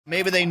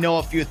Maybe they know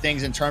a few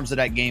things in terms of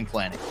that game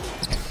planning.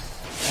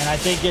 And I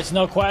think it's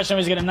no question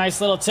he's got a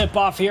nice little tip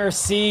off here.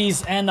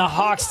 C's and the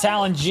Hawks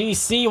Talon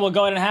GC will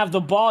go ahead and have the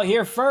ball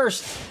here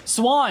first.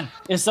 Swan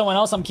is someone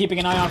else I'm keeping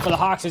an eye on for the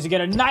Hawks as you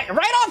get a night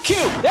right on cue.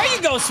 There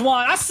you go,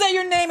 Swan. I say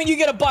your name and you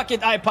get a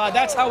bucket, iPod.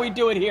 That's how we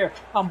do it here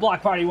on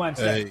Block Party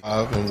Wednesday. Hey,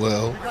 Ivan,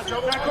 well,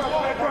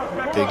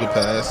 take a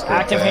pass.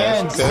 Active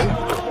hands. Okay.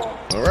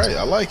 All right,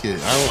 I like it.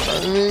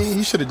 I mean,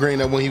 he should have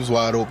greened that when he was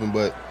wide open,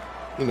 but,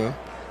 you know.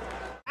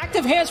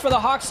 Active hands for the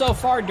Hawks so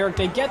far, Dirk.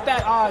 They get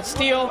that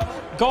steal,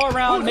 go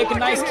around, make a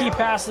nice key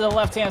pass to the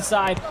left-hand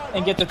side,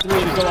 and get the 3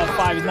 to go up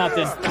 5-0.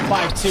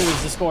 5-2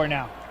 is the score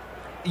now.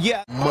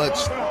 Yeah.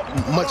 Much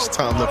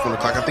time left on the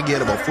clock. I think he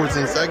had about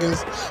 14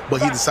 seconds,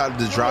 but he decided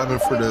to drive in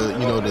for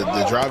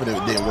the driving.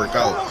 It didn't work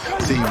out.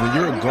 See, when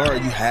you're a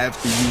guard, you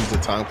have to use the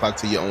time clock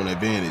to your own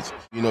advantage.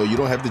 You know, you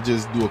don't have to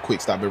just do a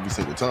quick stop every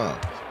single time.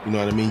 You know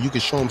what I mean? You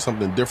can show them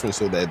something different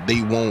so that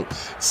they won't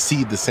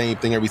see the same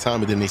thing every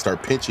time, and then they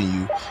start pinching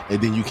you, and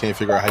then you can't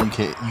figure out how you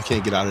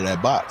can't get out of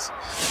that box.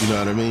 You know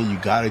what I mean? You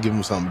got to give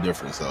them something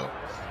different. So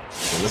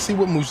let's see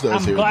what Mooch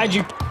does here.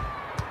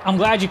 I'm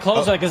glad you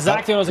closed that, because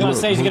exactly what I was going to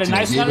say is you get a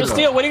nice another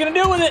steal. What are you going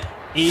to do with it?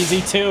 Easy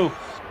 2.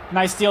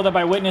 Nice steal there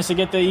by Witness to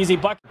get the easy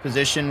bucket.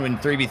 Position in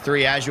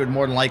 3v3 as you would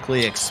more than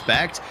likely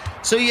expect.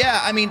 So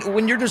yeah, I mean,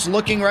 when you're just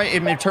looking right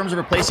in terms of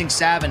replacing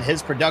Sav and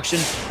his production,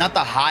 not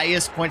the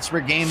highest points per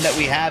game that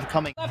we have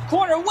coming. Left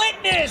corner,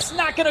 Witness,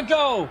 not going to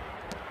go.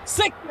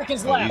 6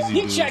 seconds left.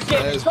 He checked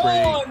it.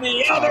 Going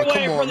the other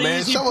way for the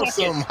easy bucket. Show us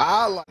some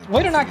highlights.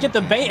 Way to not get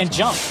the bait and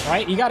jump,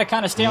 right? You got to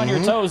kind of stay on your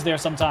toes there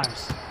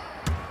sometimes.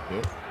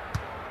 Yep.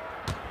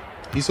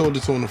 He sold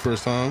it to him the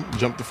first time,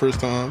 jumped the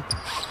first time,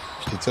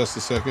 contest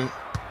the second.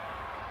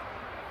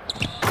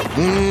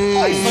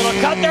 Nice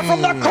little cut there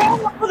from the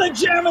corner for the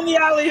jam and the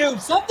alley-oop.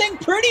 Something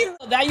pretty.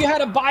 Now you had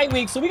a bye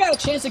week, so we got a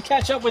chance to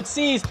catch up with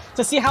C's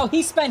to see how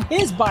he spent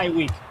his bye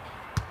week.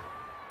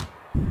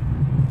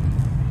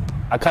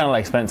 I kind of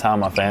like spent time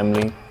with my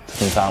family,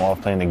 spend time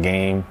off playing the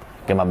game,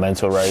 get my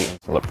mental right,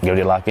 get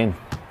it locked in.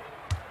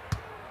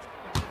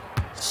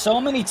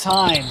 So many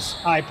times,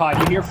 iPod,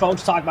 you hear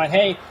folks talk about,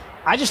 hey,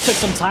 I just took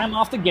some time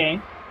off the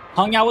game,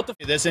 hung out with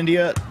the... This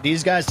India,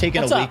 these guys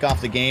taking a week off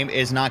the game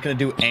is not going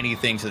to do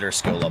anything to their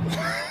skill level.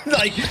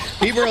 Like,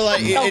 people are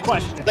like... No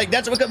question. Like,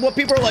 that's what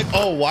people are like,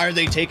 oh, why are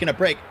they taking a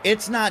break?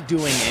 It's not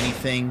doing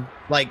anything.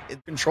 Like, the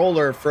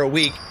controller for a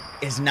week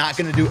is not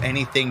going to do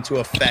anything to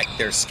affect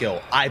their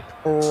skill. I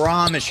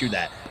promise you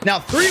that. Now,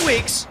 3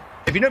 weeks,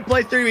 if you didn't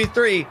play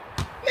 3v3,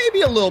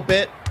 maybe a little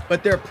bit,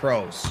 but they're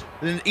pros.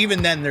 And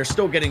even then, they're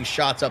still getting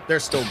shots up. They're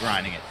still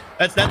grinding it.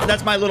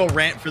 That's my little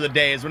rant for the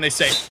day is when they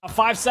say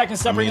 5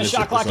 seconds separating the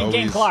shot clock and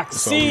game clock.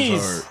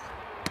 Sees.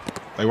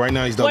 Like right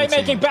now, he's double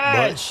playmaking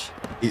badge.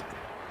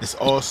 It's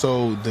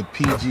also the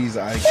PG's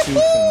IQ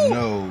to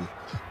know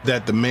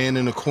that the man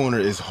in the corner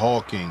is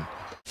hawking.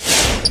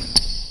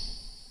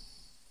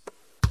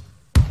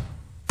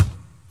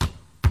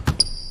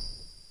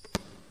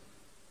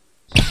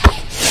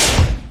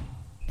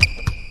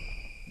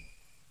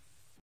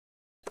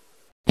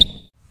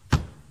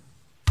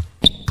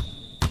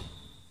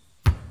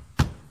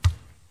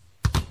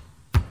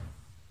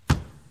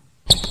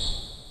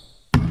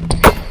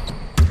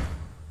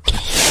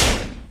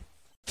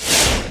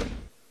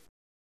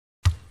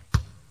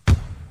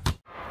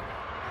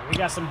 We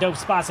got some dope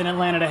spots in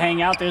Atlanta to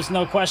hang out. There's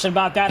no question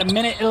about that.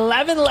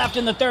 1:11 left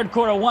in the third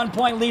quarter.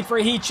 1-point lead for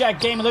a heat check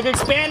game. Look,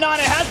 expand on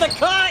it. Has the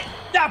cut.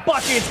 That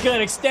bucket's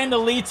good. Extend the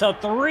lead to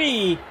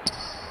 3.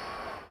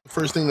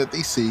 First thing that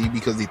they see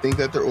because they think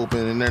that they're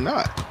open and they're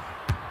not.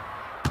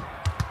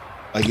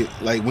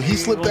 Like when he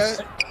slipped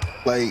that,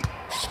 like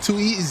too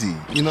easy.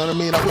 You know what I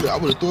mean? I would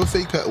have threw a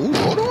fake cut. Ooh,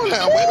 hold on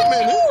now. Wait a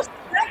minute.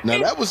 Now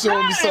that was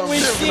showing me something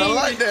different. I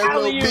like that a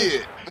little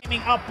bit.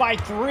 Aiming up by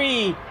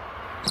 3.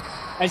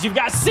 As you've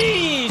got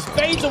C's,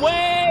 fades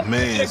away.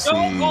 Man,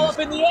 ball up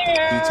in the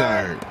air. He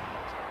tired.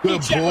 Good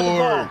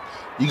board.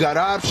 You got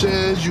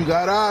options. You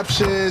got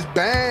options.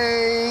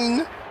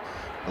 Bang.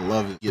 I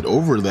love it. Get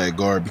over that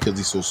guard because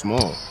he's so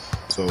small.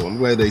 So I'm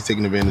glad they're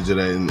taking advantage of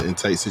that in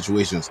tight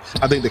situations.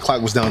 I think the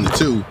clock was down to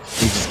 2. He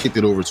just kicked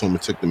it over to him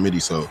and took the midi.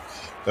 So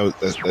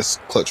that's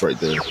clutch right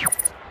there.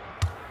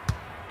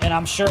 And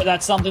I'm sure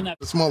that's something that...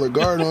 A smaller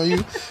guard on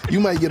you,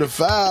 you might get a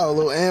foul, a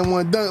little and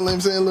one dunk, like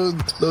I'm saying, a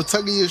little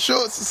tug of your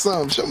shorts or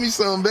something. Show me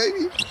something,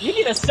 baby. You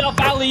need a self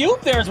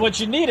alley-oop there is what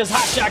you need as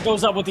hot shot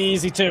goes up with the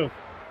easy 2.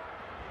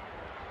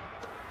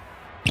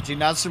 See,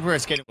 not super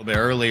skating a little bit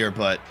earlier,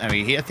 but I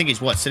mean, I think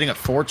he's sitting at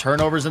 4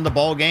 turnovers in the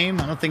ball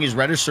game. I don't think he's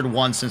registered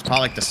one since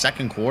probably like the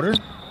second quarter.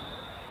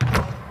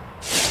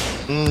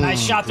 Nice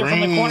shot there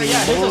from the corner.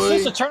 Yeah, his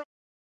assist a turnover.